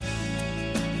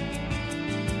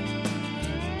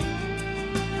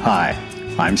Hi,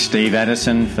 I'm Steve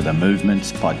Addison for the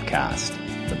Movements Podcast,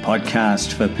 the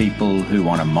podcast for people who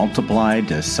want to multiply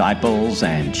disciples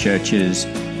and churches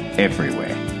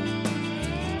everywhere.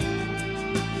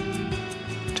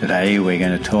 Today we're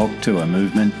going to talk to a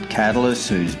movement catalyst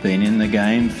who's been in the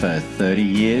game for 30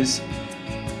 years.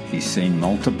 He's seen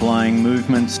multiplying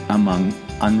movements among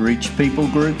unreached people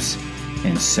groups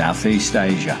in Southeast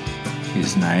Asia.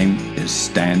 His name is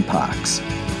Stan Parks.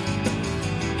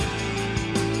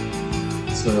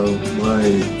 So my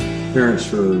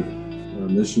parents were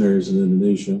missionaries in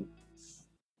Indonesia,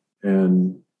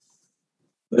 and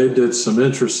they did some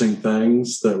interesting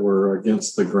things that were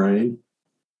against the grain.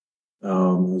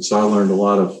 And so I learned a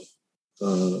lot of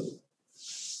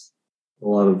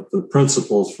the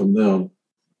principles from them.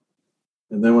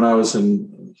 And then when I was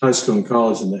in high school and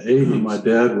college in the 80s, my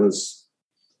dad was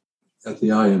at the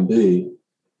IMB,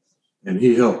 and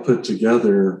he helped put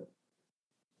together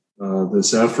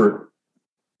this effort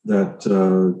that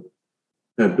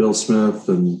had Bill Smith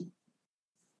and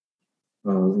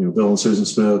Bill and Susan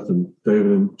Smith and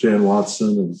David and Jan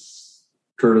Watson and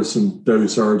Curtis and Debbie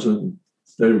Sargent and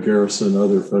David Garrison and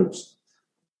other folks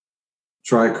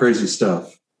try crazy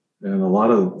stuff. And a lot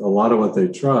of what they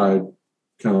tried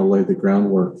kind of laid the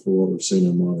groundwork for what we're seeing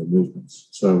in modern movements.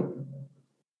 So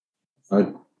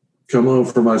I'd come home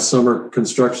from my summer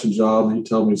construction job, and he'd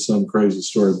tell me some crazy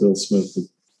story of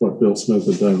what Bill Smith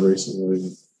had done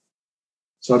recently.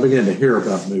 So I began to hear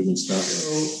about movements that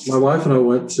way. My wife and I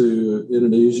went to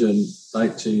Indonesia in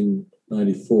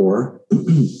 1994,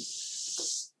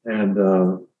 and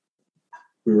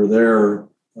we were there.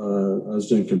 I was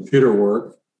doing computer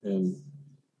work, and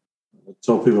I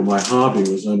told people my hobby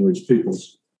was unreached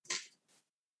peoples.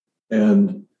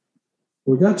 And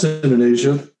we got to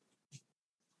Indonesia.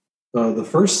 The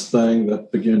first thing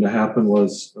that began to happen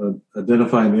was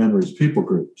identifying the unreached people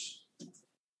groups.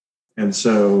 And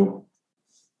so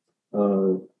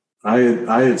I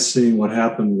had seen what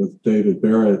happened with David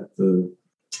Barrett, the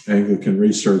Anglican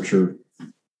researcher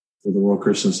for the World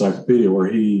Christian Encyclopedia, where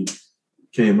he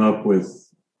came up with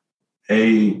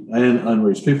an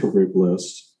unreached people group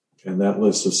list, and that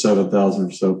list of 7,000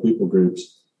 or so people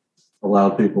groups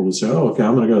allowed people to say, oh, okay,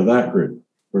 I'm going to go to that group.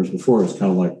 Whereas before, it's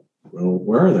kind of like, well,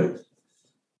 where are they?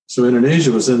 So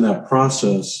Indonesia was in that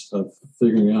process of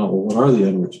figuring out, well, what are the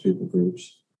unreached people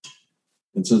groups?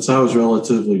 And since I was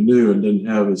relatively new and didn't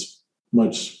have as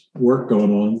much work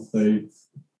going on, they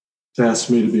tasked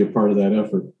me to be a part of that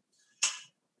effort.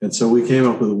 And so we came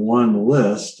up with one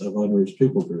list of unreached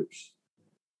people groups.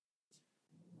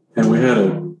 And we had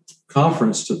a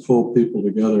conference to pull people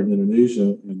together in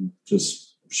Indonesia and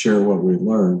just share what we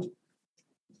learned.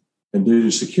 And due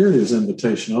to security, is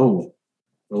invitation only.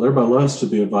 Well, everybody loves to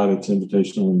be invited to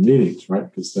invitation only meetings, right?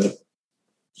 Because that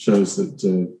shows that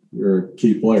you're a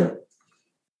key player.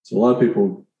 So a lot of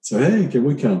people say, hey, can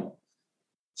we come?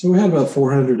 So we had about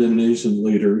 400 Indonesian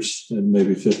leaders and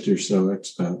maybe 50 or so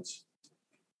expats.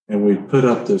 And we put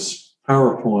up this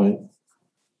PowerPoint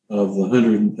of the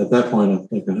 100, at that point, I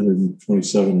think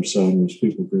 127 or so unreached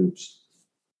people groups.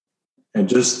 And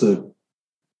just the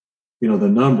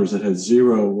numbers, it had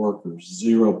 0 workers,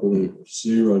 0 believers,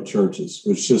 0 churches. It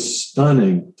was just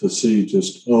stunning to see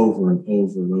just over and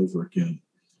over and over again.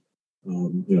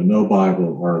 No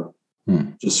Bible or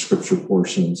just scripture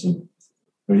portions. And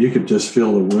you could just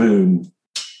feel the room,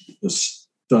 the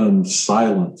stunned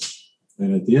silence.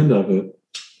 And at the end of it,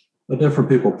 different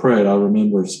people prayed. I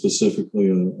remember specifically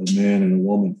a man and a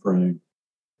woman praying.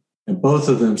 And both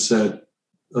of them said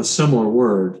a similar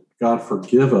word, God,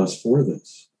 forgive us for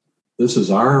this. This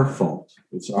is our fault.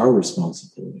 It's our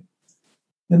responsibility.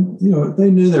 And, they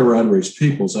knew they were unreached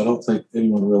peoples. I don't think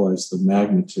anyone realized the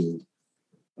magnitude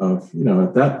of,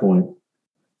 at that point,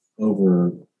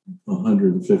 over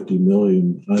 150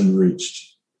 million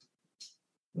unreached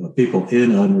people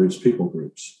in unreached people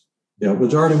groups. Yeah,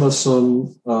 majority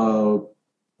Muslim,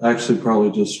 actually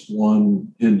probably just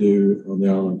one Hindu on the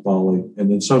island of Bali,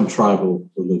 and then some tribal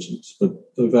religions,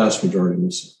 but the vast majority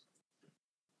Muslim.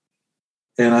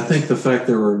 And I think the fact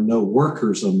there were no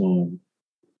workers there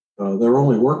were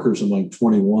only workers among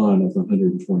 21 of the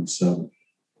 127.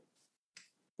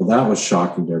 Well, that was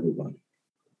shocking to everybody,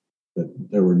 that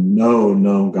there were no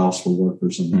known gospel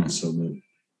workers among so many.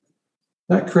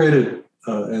 That created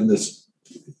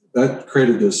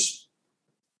this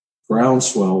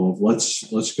groundswell of let's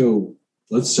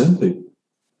send people.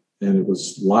 And it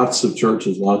was lots of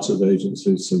churches, lots of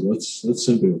agencies said, let's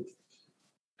send people.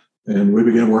 And we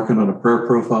began working on a prayer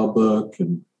profile book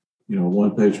and,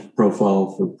 one-page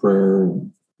profile for prayer.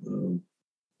 And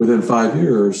within 5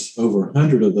 years, over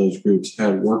 100 of those groups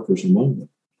had workers among them.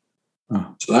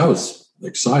 So that was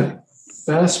exciting.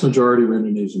 Vast majority are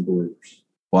Indonesian believers.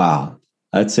 Wow,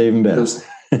 that's even better.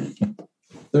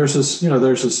 There's a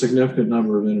significant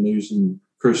number of Indonesian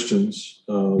Christians.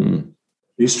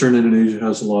 Eastern Indonesia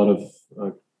has a lot of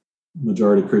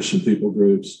majority Christian people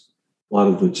groups. A lot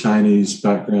of the Chinese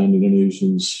background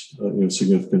Indonesians,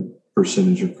 significant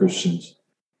percentage of Christians.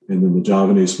 And then the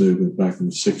Javanese movement back in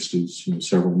the 60s,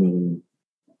 several million.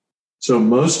 So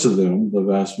most of them, the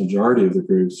vast majority of the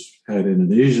groups, had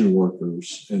Indonesian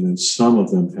workers, and then some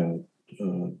of them had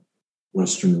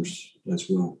Westerners as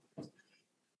well.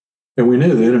 And we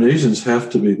knew the Indonesians have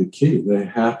to be the key. They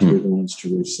have to be the ones to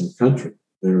reach their country.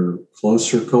 They're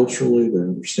closer culturally. They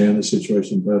understand the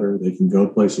situation better. They can go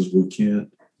places we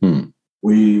can't.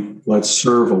 Let's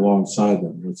serve alongside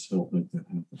them. Let's help make that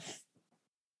happen.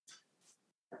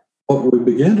 What we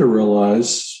began to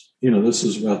realize, this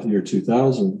is about the year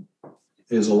 2000,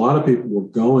 is a lot of people were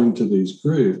going to these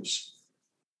groups,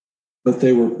 but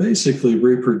they were basically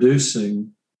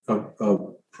reproducing a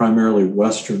primarily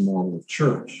Western model of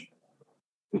church,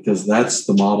 because that's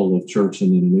the model of church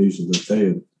in Indonesia that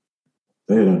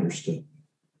they had understood.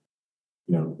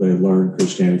 They had learned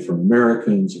Christianity from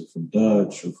Americans or from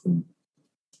Dutch or from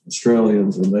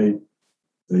Australians, and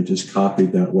they just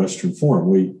copied that Western form.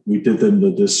 We did them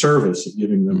the disservice of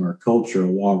giving them our culture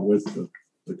along with the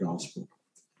gospel.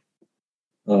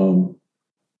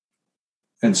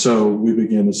 And so we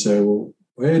began to say, well,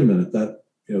 wait a minute, that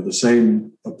the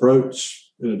same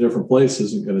approach in a different place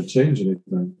isn't going to change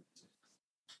anything.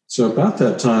 So about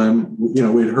that time,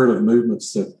 we'd heard of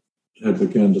movements that had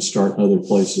begun to start in other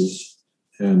places,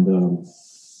 and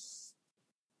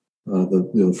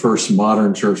the first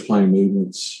modern church planting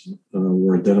movements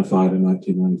were identified in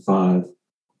 1995,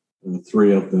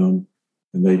 3 of them,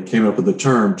 and they came up with the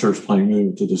term church planting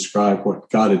movement to describe what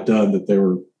God had done that they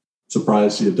were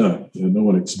surprised he had done. No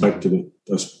one expected it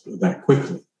that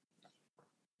quickly.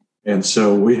 And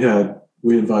so we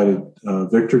invited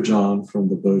Victor John from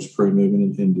the Bhojpuri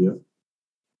movement in India,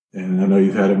 and I know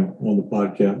you've had him on the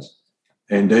podcast,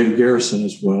 and David Garrison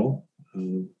as well,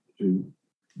 who's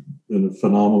been a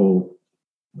phenomenal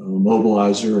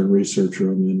mobilizer and researcher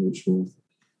on the Enriched World.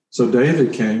 So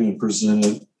David came and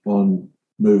presented on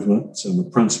movements and the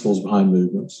principles behind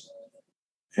movements,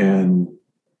 and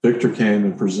Victor came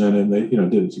and presented. They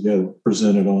did it together.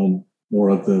 Presented on more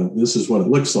of this is what it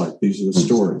looks like. These are the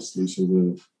stories. These are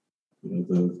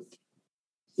the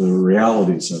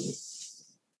realities of it.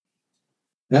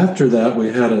 After that,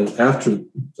 after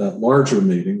that larger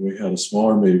meeting, we had a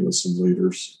smaller meeting with some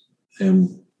leaders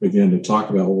and began to talk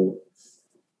about,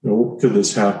 could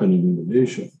this happen in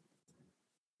Indonesia?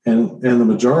 And the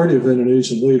majority of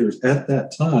Indonesian leaders at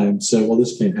that time said, well,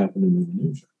 this can't happen in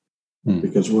Indonesia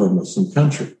because we're a Muslim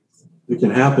country. It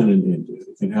can happen in India.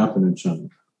 It can happen in China.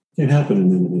 It can't happen in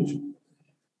Indonesia.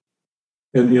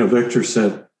 And, Victor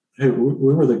said, hey,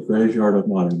 we were the graveyard of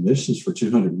modern missions for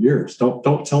 200 years. Don't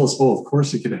tell us, of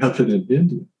course it can happen in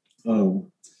India.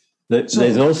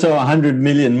 There's also 100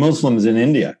 million Muslims in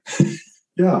India.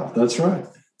 Yeah, that's right.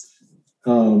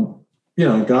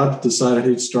 God decided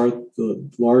he'd start the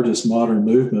largest modern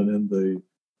movement in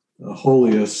the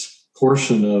holiest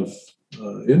portion of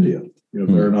India,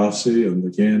 Varanasi and the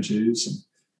Ganges.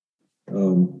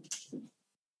 And,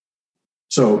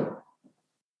 so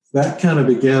that kind of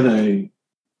began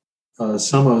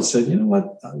some of us said, you know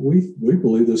what, we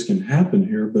believe this can happen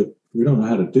here, but we don't know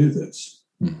how to do this.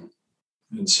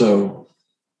 And so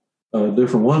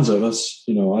different ones of us,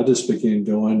 I just began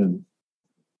going and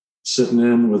sitting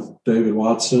in with David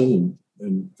Watson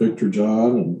and Victor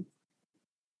John and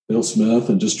Bill Smith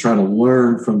and just trying to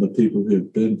learn from the people who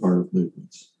have been part of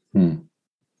movements.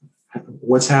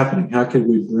 What's happening? How can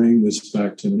we bring this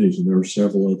back to Indonesia? There were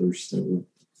several others that were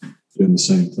doing the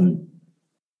same thing.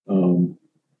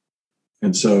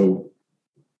 And so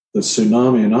the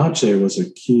tsunami in Aceh was a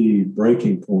key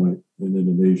breaking point in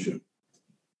Indonesia.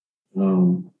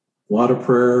 A lot of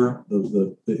prayer,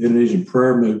 the Indonesian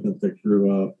prayer movement that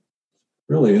grew up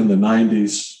really in the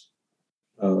 90s,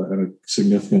 and a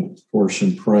significant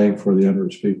portion praying for the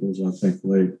unreached peoples, I think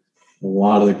laid a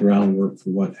lot of the groundwork for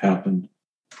what happened,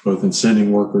 both in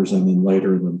sending workers and then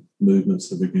later in the movements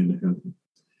that began to happen.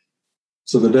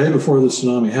 So the day before the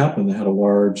tsunami happened, they had a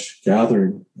large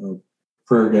gathering,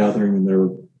 prayer gathering, and there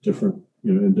were different,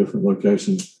 in different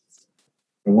locations.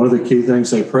 And one of the key things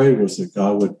they prayed was that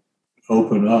God would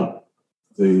open up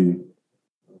the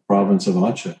province of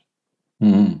Aceh.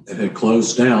 It had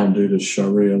closed down due to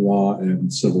Sharia law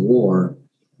and civil war,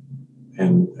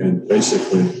 and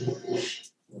basically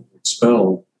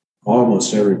expelled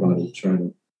almost everybody trying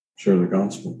to share the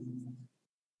gospel.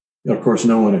 Of course,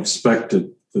 no one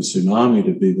expected the tsunami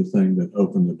to be the thing that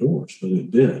opened the doors, but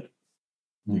it did.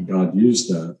 And God used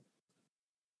that.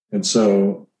 And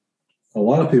so a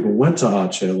lot of people went to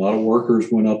Aceh. A lot of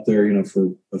workers went up there,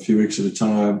 for a few weeks at a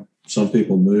time. Some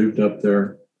people moved up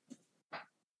there.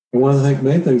 And one of the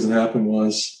main things that happened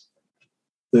was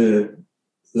a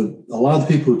lot of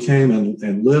the people who came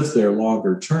and lived there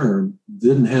longer term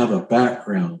didn't have a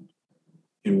background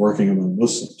in working among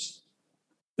Muslims.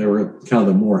 They were kind of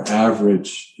the more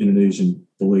average Indonesian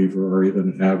believer, or even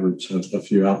an average, a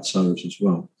few outsiders as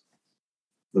well.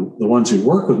 The ones who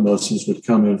work with Muslims would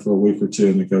come in for a week or two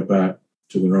and then go back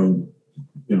to their own,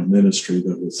 ministry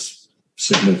that was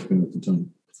significant at the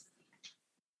time.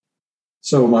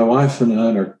 So my wife and I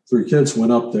and our 3 kids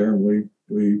went up there, and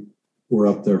we were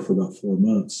up there for about 4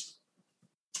 months.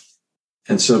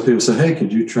 And so people said, "Hey,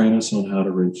 could you train us on how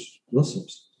to reach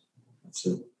Muslims?" I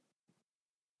said,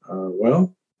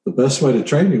 well, the best way to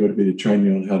train you would be to train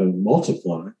you on how to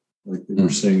multiply, like we were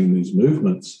seeing in these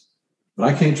movements. But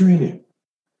I can't train you,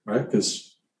 right?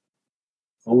 Because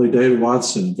only David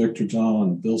Watson and Victor John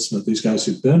and Bill Smith, these guys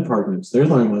who've been partners, they're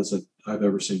the only ones that I've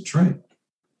ever seen train.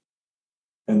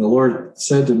 And the Lord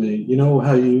said to me, you know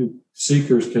how you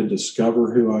seekers can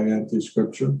discover who I am through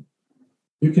Scripture?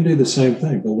 You can do the same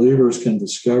thing. Believers can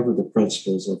discover the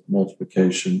principles of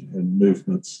multiplication and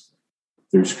movements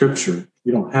through Scripture.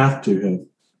 You don't have to have,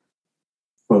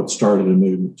 quote, started a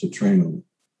movement to train on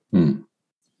it.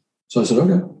 So I said,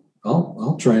 okay,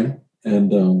 I'll train. And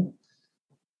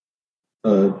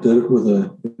did it with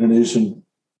an Indonesian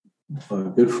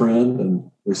good friend.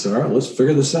 And we said, all right, let's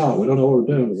figure this out. We don't know what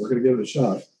we're doing, but we're going to give it a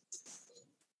shot.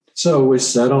 So we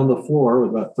sat on the floor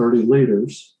with about 30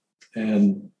 leaders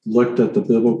and looked at the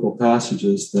biblical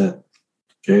passages that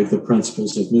gave the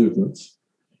principles of movements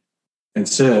and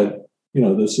said,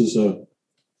 this is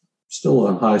still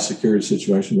a high security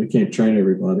situation. We can't train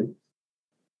everybody.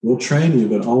 We'll train you,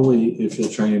 but only if you'll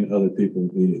train other people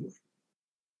immediately.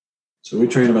 So we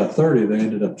trained about 30. They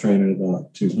ended up training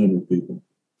about 200 people.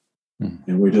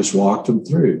 And we just walked them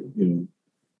through,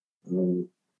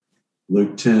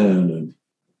 Luke 10 and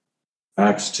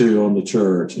Acts 2 on the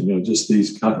church, and, just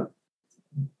these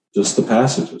just the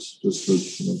passages, just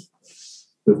the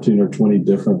 15 or 20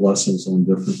 different lessons on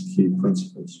different key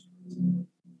principles.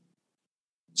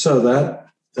 So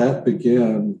that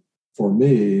began, for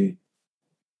me,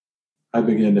 I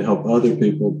began to help other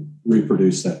people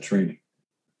reproduce that training.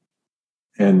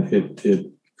 And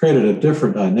it created a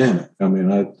different dynamic. I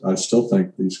mean, I still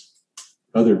think these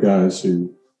other guys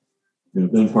who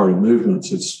have been part of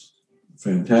movements, it's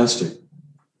fantastic.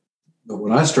 But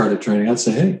when I started training, I'd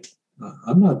say, hey,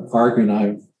 I'm not arguing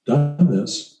I've done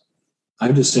this.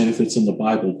 I'm just saying if it's in the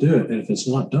Bible, do it. And if it's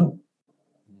not, don't.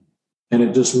 And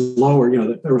it just lowered,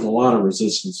 there was a lot of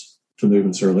resistance to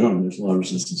movements early on. There's a lot of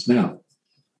resistance now.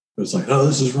 But it's like, oh,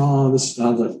 this is wrong. I was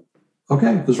like,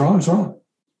 okay, if it's wrong, it's wrong.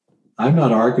 I'm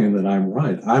not arguing that I'm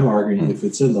right. I'm arguing if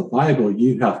it's in the Bible,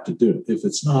 you have to do it. If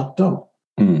it's not, don't.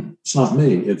 It's not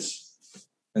me.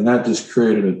 And that just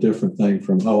created a different thing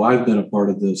from, oh, I've been a part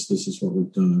of this. This is what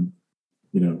we've done.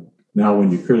 Now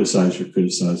when you criticize, you're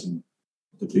criticizing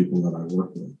the people that I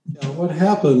work with. What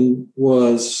happened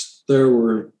was there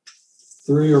were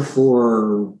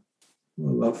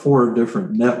about four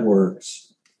different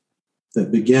networks that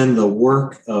began the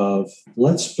work of,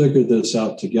 let's figure this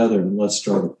out together and let's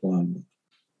start applying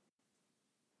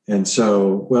it. And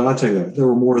so, I tell you that, there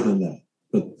were more than that,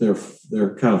 but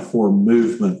they're kind of four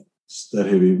movement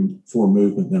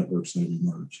networks that have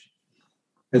emerged.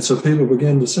 And so people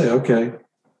began to say, okay,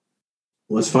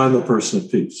 let's find the person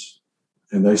of peace.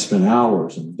 And they spent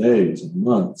hours and days and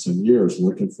months and years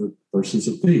looking for persons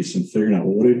of peace and figuring out,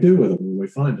 what do we do with them when we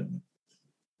find them?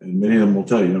 And many of them will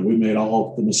tell you, we made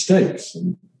all the mistakes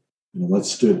and,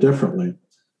 let's do it differently.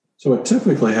 So what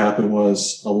typically happened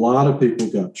was a lot of people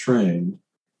got trained,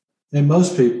 and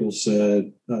most people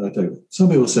said, some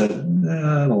people said,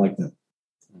 nah, I don't like that.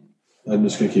 I'm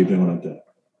just going to keep doing what I'm doing.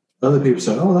 Other people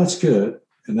said, oh, that's good.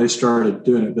 And they started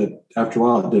doing it, but after a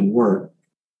while it didn't work.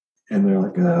 And they're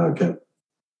like, oh, okay.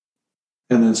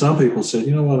 And then some people said,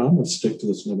 you know what, I'm going to stick to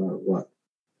this no matter what.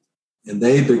 And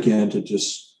they began to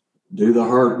just do the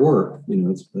hard work.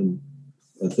 It's been,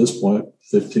 at this point,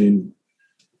 15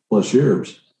 plus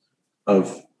years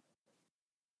of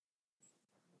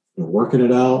working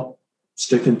it out,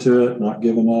 sticking to it, not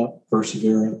giving up,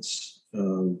 perseverance,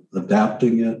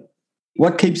 adapting it.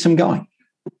 What keeps them going?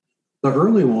 The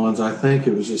early ones, I think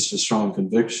it was just a strong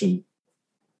conviction.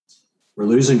 We're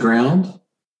losing ground.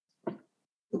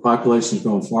 The population is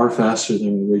growing far faster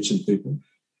than we're reaching people.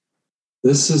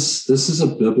 This is a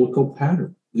biblical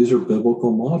pattern. These are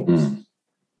biblical models.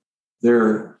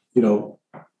 They're,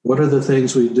 What are the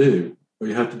things we do? Well,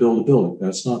 you have to build a building.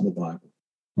 That's not in the Bible.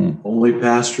 Only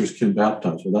pastors can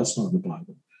baptize. Well, that's not in the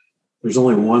Bible. There's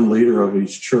only one leader of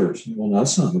each church. Well,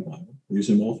 that's not in the Bible. We're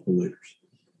using multiple leaders.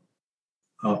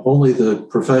 Only the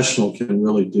professional can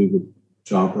really do the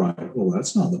job right. Well,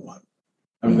 that's not in the Bible.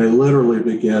 I mean, they literally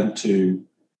began to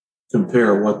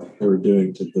compare what they were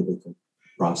doing to biblical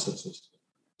processes.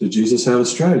 Did Jesus have a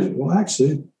strategy? Well,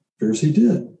 actually, it appears he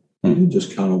did. He didn't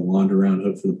just kind of wander around and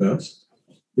hope for the best.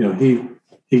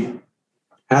 He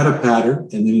had a pattern,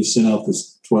 and then he sent out the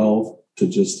 12 to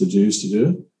just the Jews to do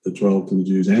it, the 12 to the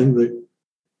Jews and the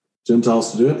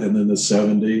Gentiles to do it, and then the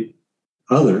 70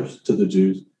 others to the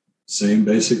Jews. Same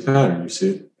basic pattern. You see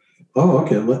it. Oh,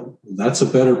 okay, that's a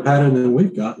better pattern than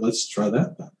we've got. Let's try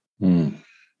that pattern.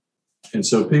 And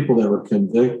so people that were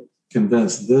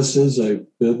convinced this is a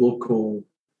biblical,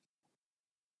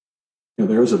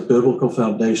 there is a biblical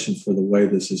foundation for the way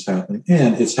this is happening,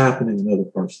 and it's happening in other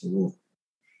parts of the world.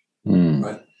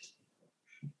 Right?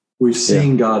 We've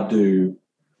seen God do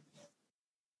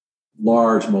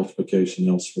large multiplication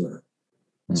elsewhere.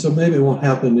 So maybe it won't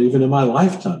happen even in my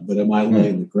lifetime, but am I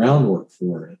laying the groundwork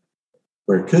for it,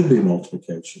 where it could be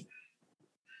multiplication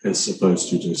as opposed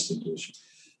to just addition?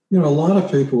 A lot of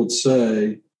people would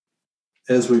say,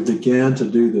 as we began to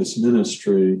do this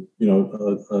ministry,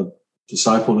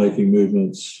 disciple-making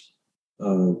movements,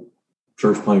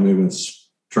 church plant movements,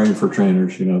 train for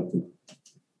trainers,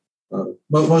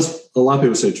 but a lot of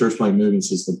people say church plant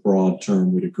movements is the broad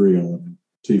term we'd agree on.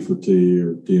 T for T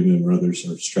or DMM or others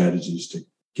are strategies to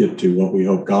get to what we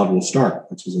hope God will start,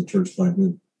 which is a church plant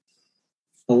movement.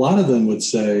 A lot of them would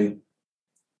say,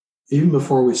 even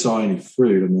before we saw any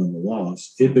fruit among the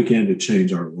lost, it began to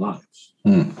change our lives.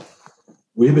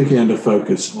 We began to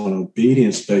focus on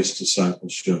obedience-based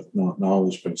discipleship, not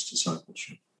knowledge-based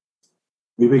discipleship.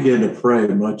 We began to pray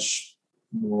much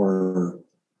more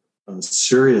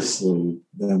seriously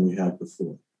than we had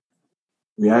before.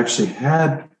 We actually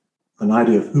had an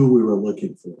idea of who we were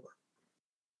looking for.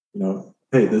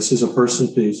 Hey, this is a person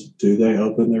of peace. Do they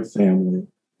open their family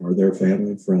or their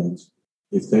family and friends?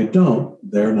 If they don't,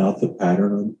 they're not the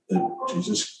pattern that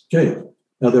Jesus gave.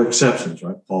 Now, there are exceptions,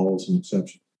 right? Paul is an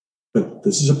exception. But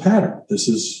this is a pattern. This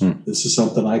is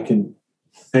something I can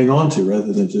hang on to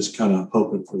rather than just kind of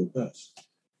hoping for the best.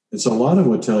 And so a lot of them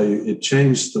would tell you it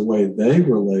changed the way they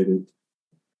related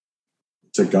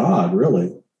to God,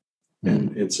 really,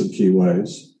 in some key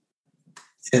ways.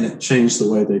 And it changed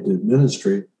the way they did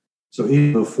ministry. So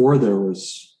even before there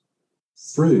was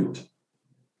fruit,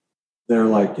 they're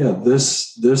like, yeah,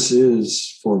 this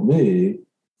is, for me,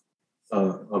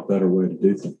 a better way to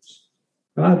do things.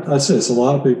 And I say this, a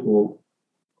lot of people,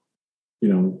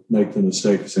 make the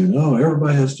mistake of saying, oh,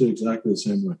 everybody has to do exactly the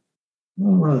same way.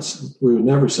 Well, we would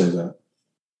never say that.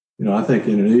 I think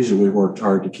in Indonesia, we worked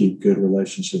hard to keep good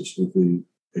relationships with the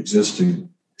existing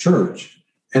church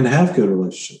and have good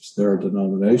relationships. There are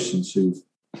denominations who've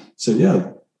said,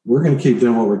 yeah, we're going to keep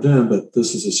doing what we're doing, but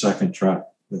this is a second track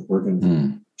that we're going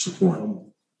to support.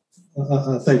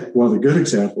 I think one of the good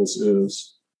examples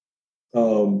is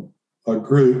a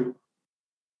group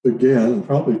began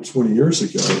probably 20 years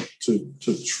ago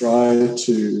to try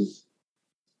to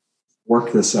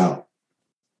work this out.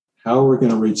 How are we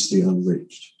going to reach the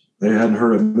unreached? They hadn't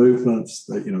heard of movements.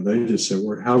 They just said,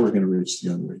 how are we going to reach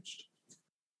the unreached?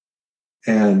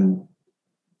 And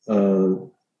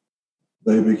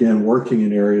they began working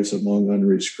in areas among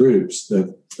unreached groups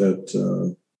that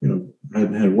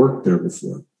hadn't had worked there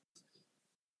before.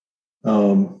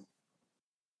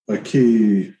 A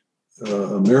key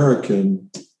American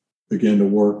began to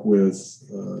work with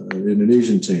an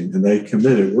Indonesian team, and they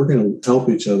committed, we're going to help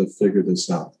each other figure this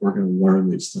out. We're going to learn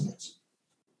these things.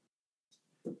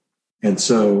 And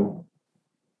so,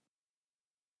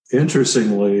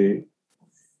 interestingly,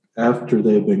 after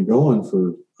they'd been going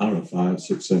for, 5,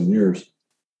 6, 7 years,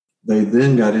 they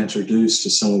then got introduced to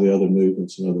some of the other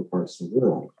movements in other parts of the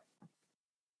world.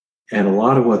 And a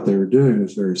lot of what they were doing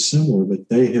was very similar, but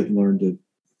they had learned it,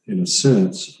 in a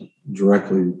sense,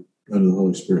 directly under the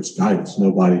Holy Spirit's guidance.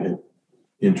 Nobody had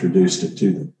introduced it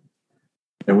to them.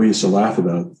 And we used to laugh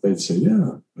about it. They'd say,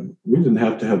 yeah, we didn't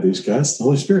have to have these guys. The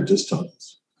Holy Spirit just taught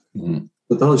us. Mm-hmm.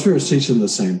 But the Holy Spirit was teaching them the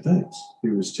same things. He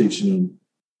was teaching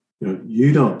them,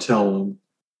 you don't tell them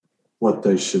what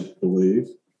they should believe.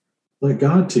 Let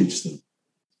God teach them.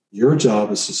 Your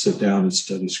job is to sit down and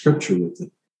study Scripture with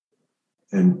them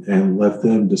and let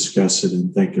them discuss it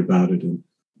and think about it and,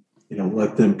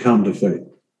 let them come to faith.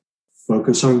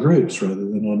 Focus on groups rather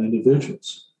than on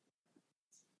individuals.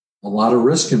 A lot of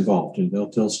risk involved, and they'll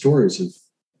tell stories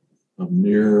of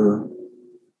near,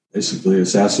 basically,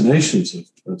 assassinations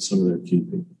of some of their key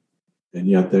people. and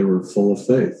yet they were full of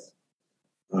faith.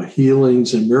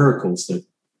 Healings and miracles that,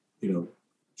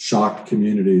 shocked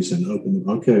communities and opened them.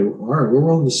 Okay, all right, we're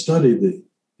willing to study the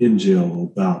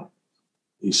Injil about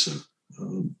Isa.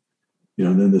 And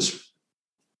then this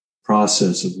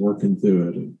process of working through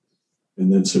it.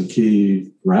 And then some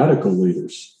key radical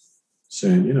leaders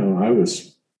saying, I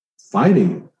was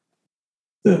fighting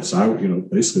this. I,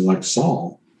 basically like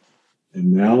Saul.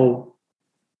 And now,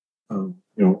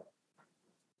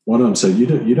 one of them said, you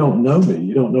don't know me.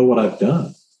 You don't know what I've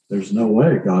done. There's no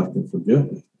way God can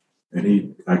forgive me. And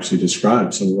he actually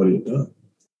described some of what he had done.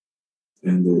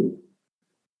 And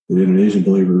the Indonesian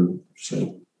believer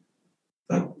said,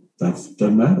 that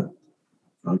doesn't matter.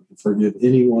 God can forgive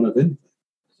anyone of anything.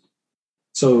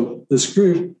 So this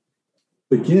group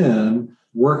began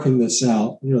working this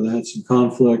out. They had some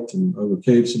conflict and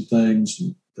overcame some things.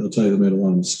 And they'll tell you they made a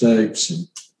lot of mistakes.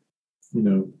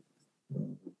 And,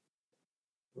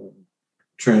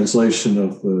 translation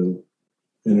of the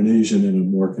Indonesian in a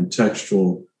more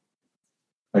contextual,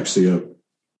 actually a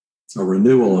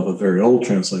renewal of a very old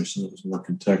translation that was more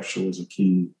contextual was a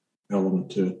key element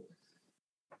to it.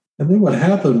 And then what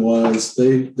happened was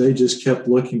they just kept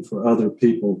looking for other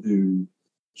people who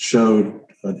showed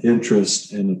an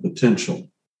interest and a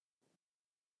potential.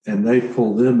 And they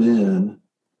pulled them in,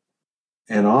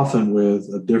 and often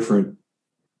with a different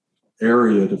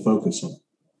area to focus on.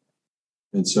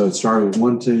 And so it started with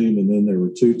one team, and then there were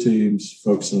two teams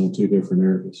focusing on two different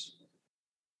areas.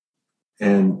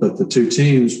 But the two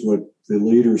teams the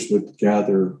leaders would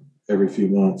gather every few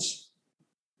months.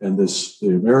 And the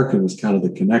American was kind of the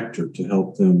connector to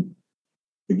help them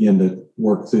begin to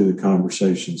work through the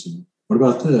conversations. And what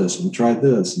about this? And we tried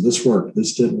this, and this worked.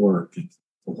 This didn't work. And,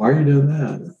 well, why are you doing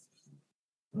that?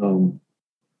 And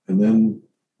then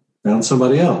found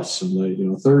somebody else,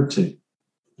 and a third team.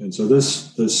 And so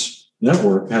this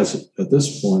network has, at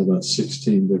this point, about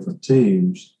 16 different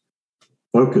teams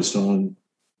focused on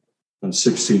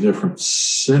 16 different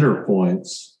center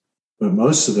points, but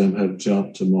most of them have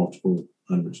jumped to multiple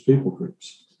unreached people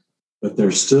groups. But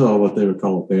they're still what they would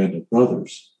call a band of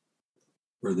brothers,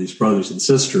 where these brothers and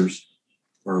sisters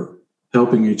are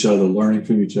helping each other, learning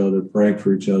from each other, praying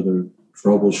for each other,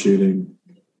 troubleshooting.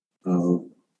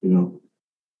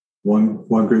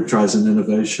 One group tries an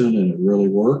innovation and it really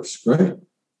works. Great.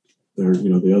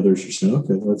 The others are saying,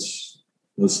 okay,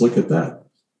 let's look at that.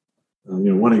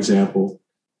 One example,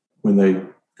 when they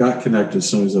got connected to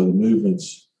some of these other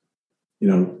movements,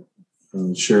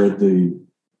 shared the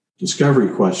discovery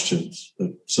questions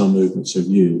that some movements have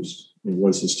used.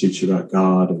 What does this teach you about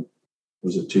God? And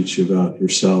what does it teach you about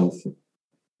yourself?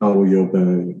 How will you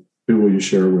obey? Who will you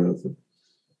share with?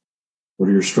 What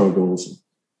are your struggles?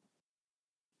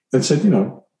 And said,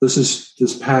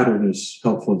 this pattern is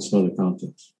helpful in some other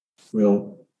contexts.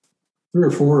 Well, 3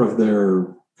 or 4 of their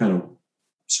kind of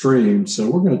streams, so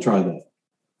we're going to try that.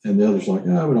 And the others are like,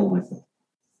 we don't like that.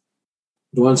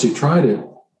 The ones who tried it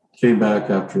came back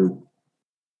after,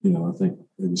 I think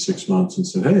maybe 6 months and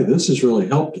said, hey, this has really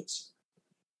helped us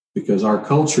because our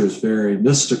culture is very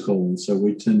mystical. And so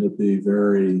we tend to be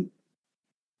very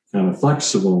kind of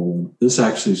flexible. And this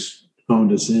actually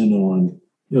honed us in on,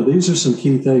 these are some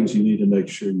key things you need to make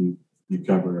sure you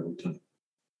cover every time.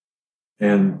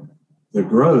 And the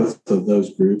growth of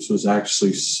those groups was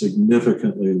actually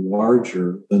significantly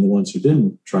larger than the ones who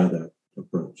didn't try that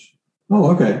approach.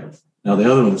 Oh, okay. Now the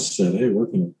other ones said, hey, we're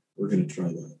gonna try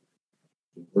that.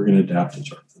 We're gonna adapt it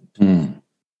to our thing.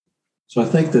 So I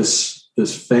think this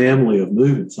family of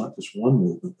movements, not just one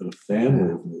movement, but a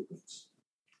family of movements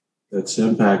that's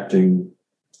impacting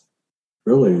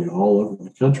really all over the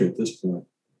country at this point.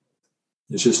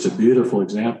 It's just a beautiful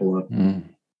example of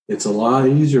it's a lot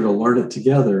easier to learn it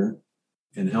together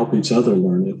and help each other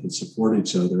learn it and support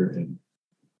each other and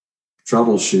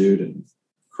troubleshoot and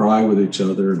cry with each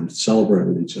other and celebrate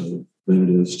with each other than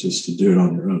it is just to do it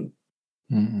on your own.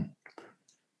 Mm-hmm.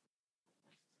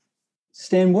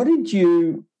 Stan, what did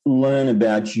you learn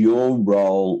about your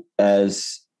role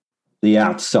as the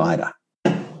outsider?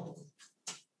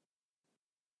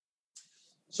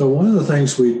 So one of the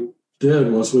things we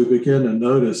did was we began to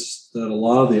notice that a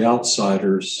lot of the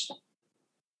outsiders,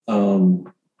 and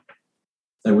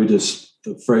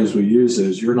the phrase we use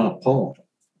is, you're not Paul,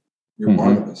 you're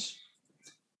Barnabas.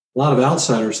 A lot of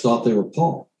outsiders thought they were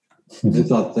Paul. They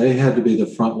thought they had to be the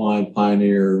frontline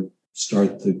pioneer,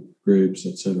 start the groups,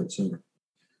 et cetera, et cetera.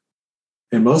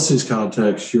 In most of these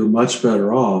contexts, you're much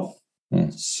better off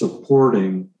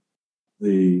supporting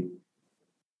the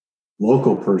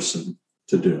local person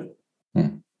to do it.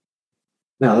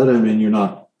 Now, that doesn't mean you're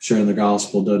not sharing the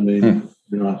gospel, doesn't mean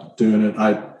you're not doing it.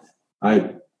 I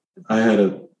had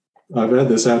a I've had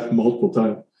this happen multiple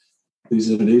times. These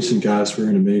Indonesian guys were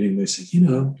in a meeting. They said,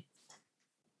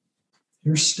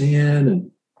 here's Stan,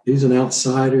 and he's an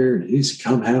outsider, and he's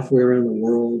come halfway around the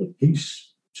world, and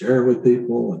he's sharing with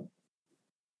people.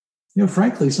 And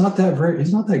frankly, he's not that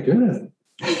good at it.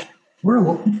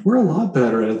 We're a lot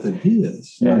better at it than he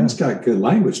is. Yeah. He's got good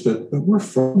language, but we're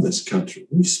from this country.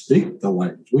 We speak the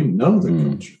language. We know the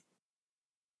culture.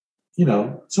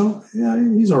 So yeah,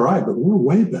 he's all right, but we're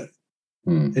way better.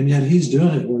 And yet he's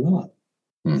doing it, we're not.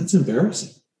 That's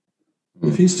embarrassing.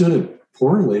 If he's doing it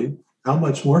poorly, how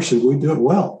much more should we do it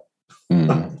well?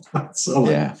 So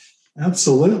yeah,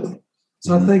 absolutely.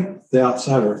 So I think the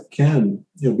outsider can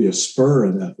be a spur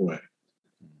in that way.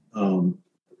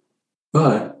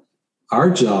 But our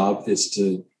job is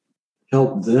to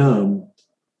help them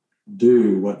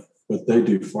do what they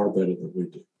do far better than we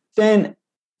do. Dan,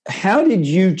 how did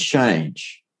you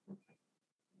change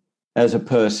as a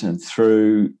person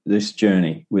through this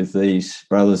journey with these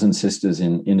brothers and sisters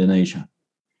in Indonesia?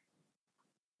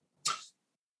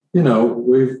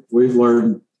 We've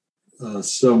learned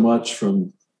so much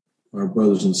from our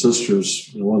brothers and sisters.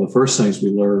 One of the first things we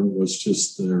learned was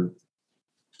just their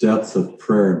depth of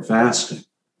prayer and fasting.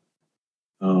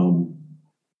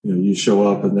 You show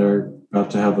up and they're about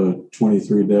to have a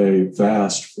 23-day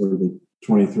fast for the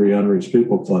 23 unreached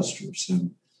people clusters.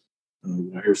 And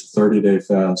here's a 30-day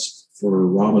fast for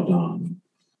Ramadan.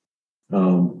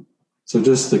 So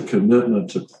just the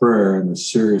commitment to prayer and the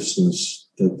seriousness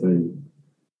that they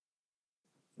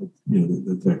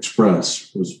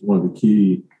express was one of the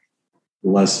key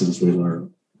lessons we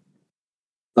learned.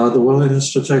 The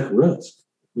willingness to take risk.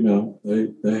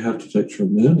 They have to take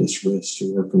tremendous risks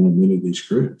to work on many of these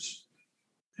groups.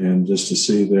 And just to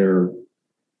see their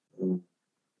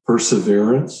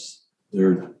perseverance,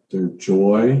 their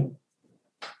joy.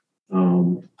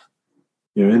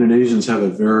 Indonesians have a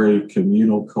very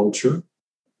communal culture.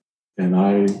 And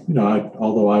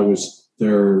although I was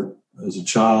there as a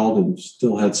child and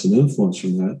still had some influence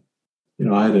from that,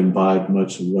 I had imbibed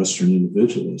much of Western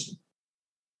individualism.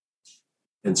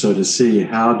 And so to see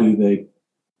how do they,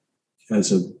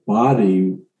 as a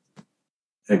body,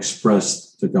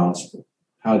 express the gospel?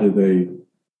 How do they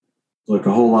look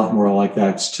a whole lot more like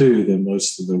Acts 2 than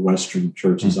most of the Western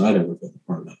churches I'd ever been a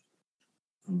part of?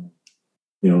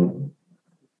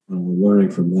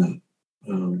 Learning from that.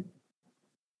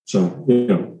 So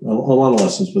a lot of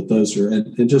lessons, but those are,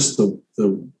 and just the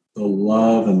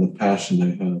love and the passion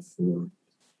they have for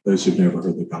those who've never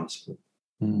heard the gospel.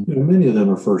 Many of them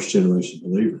are first-generation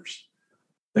believers.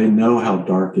 They know how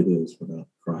dark it is without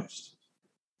Christ.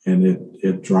 And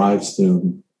it drives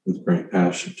them with great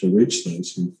passion to reach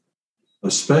those who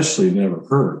especially never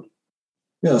heard.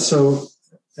 Yeah, so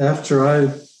after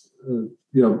I,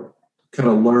 kind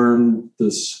of learned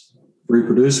this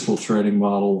reproducible training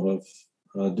model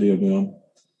of DMM,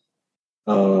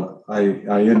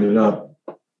 I ended up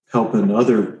helping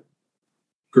other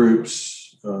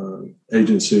groups,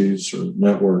 agencies or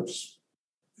networks,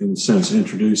 in a sense,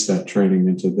 introduce that training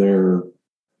into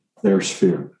their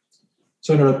sphere.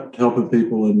 So I ended up helping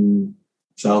people in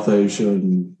South Asia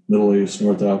and Middle East,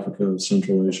 North Africa,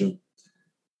 Central Asia.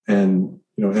 And,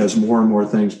 as more and more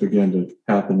things began to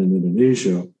happen in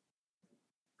Indonesia,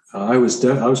 I was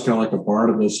kind of like a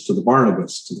Barnabas to the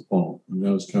Paul. I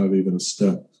was kind of even a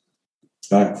step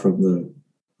back from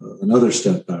another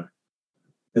step back.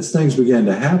 As things began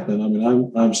to happen,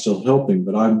 I'm still helping,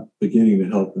 but I'm beginning to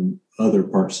help in other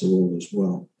parts of the world as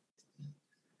well.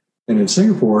 And in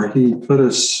Singapore, he put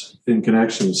us in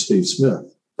connection with Steve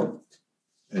Smith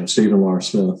and Stephen Lar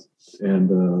Smith and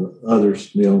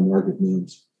others, Neil and Margaret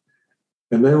Mims.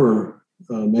 And they were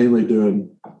mainly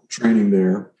doing training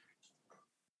there.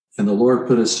 And the Lord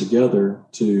put us together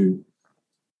to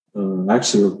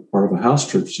actually we're part of a house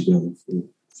church together for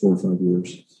 4 or 5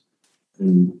 years.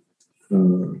 And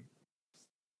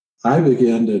I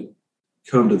began to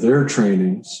come to their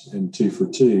trainings in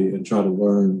T4T and try to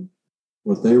learn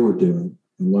what they were doing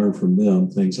and learn from them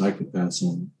things I could pass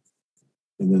on.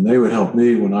 And then they would help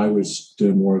me when I was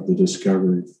doing more of the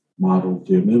discovery model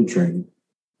DMM training.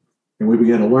 And we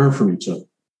began to learn from each other.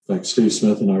 In fact, Steve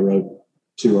Smith and I wrote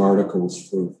 2 articles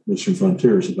for Mission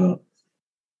Frontiers about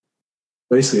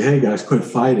basically, hey guys, quit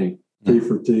fighting.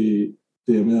 T4T,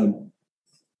 DMM,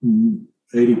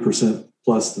 80%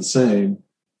 plus the same.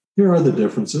 Here are the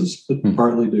differences, but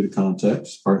partly due to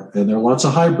context. And there are lots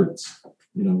of hybrids,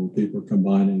 when people are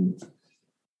combining.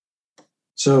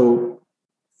 So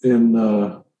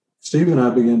Steve and I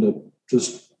began to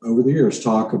just over the years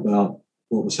talk about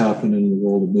what was happening in the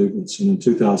world of movements. And in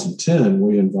 2010,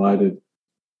 we invited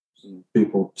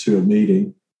people to a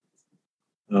meeting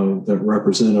that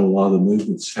represented a lot of the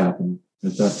movements happening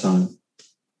at that time.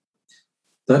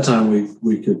 At that time,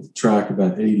 we could track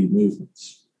about 80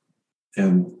 movements.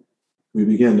 And we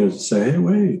began to say, hey,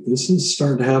 wait, this is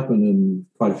starting to happen in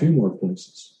quite a few more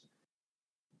places.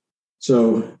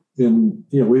 So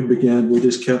we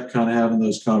just kept kind of having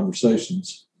those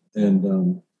conversations.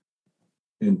 And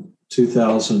in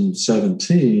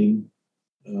 2017,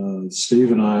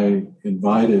 Steve and I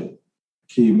invited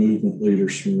key movement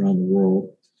leaders from around the world,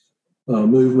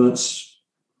 movements,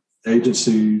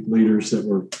 agency leaders that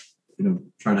were,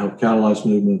 trying to help catalyze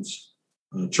movements,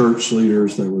 church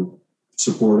leaders that were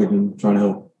supporting and trying to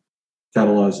help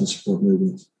catalyze and support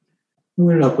movements. And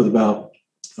we ended up with about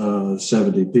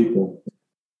 70 people.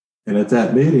 And at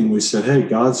that meeting, we said, hey,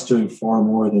 God's doing far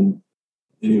more than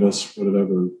any of us would have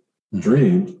ever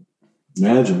dreamed,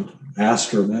 imagined,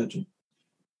 asked or imagined.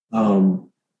 And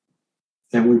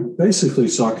we basically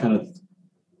saw kind of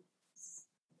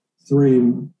three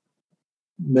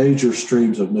major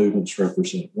streams of movements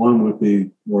represented. One would be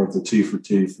more of the T for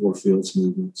T, Four Fields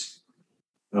movements.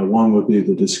 One would be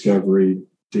the Discovery,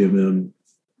 DMM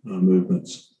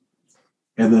movements.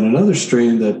 And then another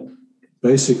stream that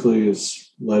basically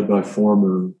is led by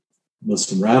former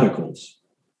Muslim radicals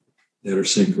that are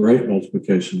seeing great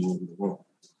multiplication all over the world.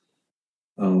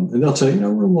 And they'll tell you,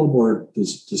 we're a little more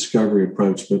this discovery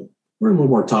approach, but we're a little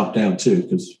more top-down too,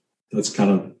 because that's kind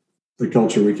of the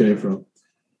culture we came from.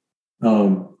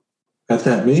 At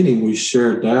that meeting, we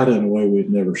shared data in a way we'd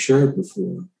never shared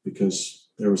before, because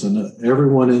there was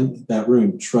everyone in that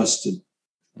room trusted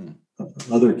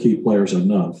other key players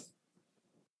enough.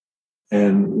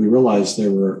 And we realized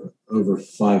there were over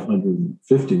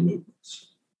 550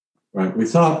 movements, right? We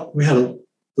thought we had a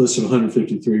list of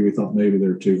 153. We thought maybe there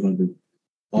were 200.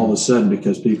 All of a sudden,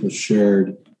 because people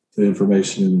shared the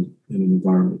information in an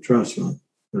environment of trust, right?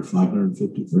 There are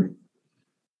 553.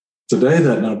 Today,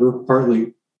 that number,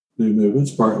 partly new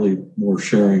movements, partly more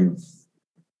sharing of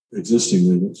existing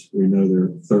movements. We know there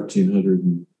are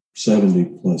 1,370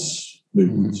 plus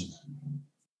movements.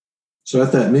 So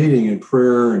at that meeting, in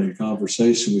prayer and in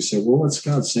conversation, we said, well, what's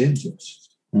God saying to us?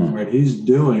 Right? He's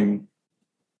doing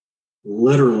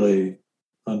literally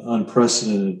an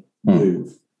unprecedented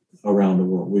move around the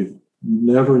world. We've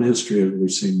never in history have we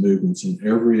seen movements in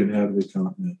every inhabited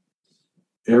continent,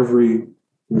 every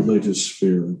religious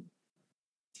sphere.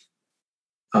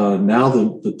 Now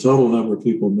the total number of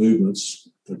people in movements,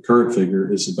 the current figure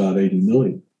is about 80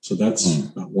 million. So that's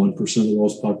about 1% of the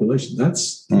world's population.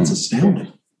 That's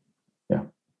astounding. Yeah.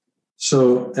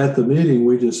 So at the meeting,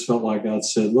 we just felt like God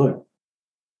said, look,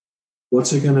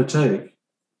 what's it going to take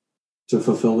to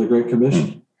fulfill the Great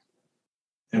Commission?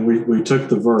 And we took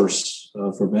the verse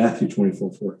from Matthew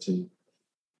 24:14.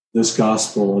 This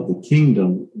gospel of the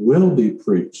kingdom will be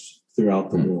preached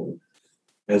throughout the world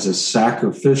as a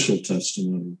sacrificial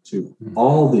testimony to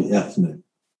all the ethnic,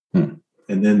 and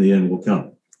then the end will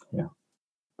come. Yeah.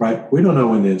 Right? We don't know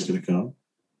when the end's going to come,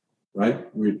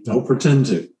 right? We don't pretend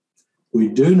to. We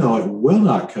do know it will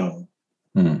not come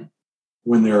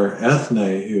when there are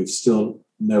ethne who have still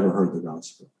never heard the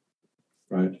gospel,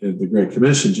 right? In the Great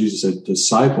Commission, Jesus said,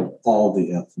 disciple all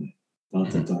the ethne,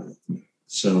 not the ethne.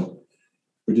 So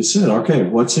we just said, okay,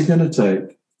 what's it going to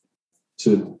take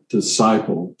to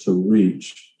disciple, to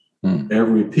reach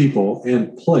every people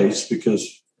and place?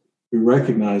 Because we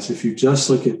recognize if you just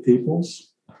look at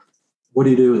peoples, what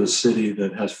do you do with a city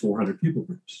that has 400 people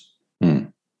groups,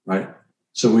 right?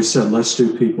 So we said, let's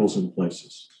do peoples and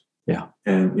places. Yeah.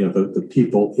 And, the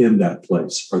people in that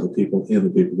place are the people in the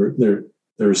people group.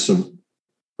 There's some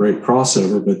great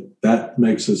crossover, but that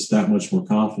makes us that much more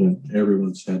confident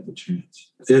everyone's had the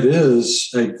chance. It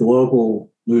is a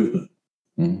global movement.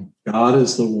 God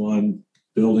is the one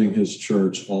building his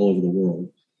church all over the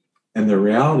world. And the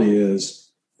reality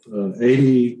is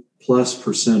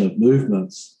 80+% of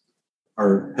movements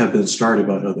have been started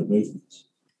by other movements.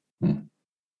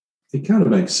 It kind of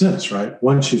makes sense, right?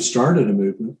 Once you've started a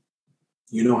movement,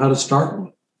 you know how to start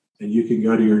one. And you can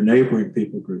go to your neighboring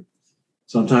people group.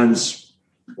 Sometimes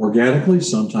organically,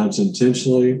 sometimes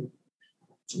intentionally,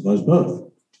 sometimes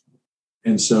both.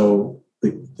 And so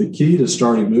the key to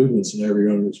starting movements in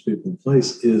every unreached people in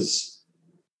place is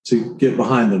to get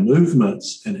behind the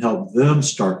movements and help them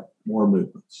start more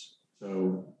movements.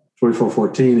 So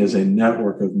 2414 is a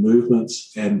network of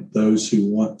movements and those who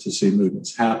want to see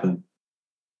movements happen,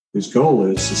 whose goal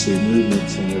is to see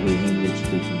movements in every unreached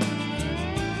people.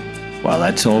 Well,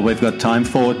 that's all we've got time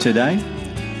for today.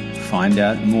 Find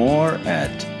out more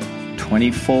at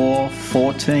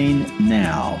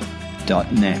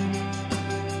 2414now.net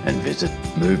and visit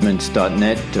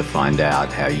movements.net to find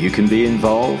out how you can be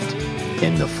involved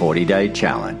in the 40-Day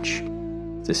Challenge.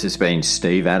 This has been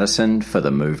Steve Addison for the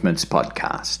Movements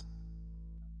Podcast.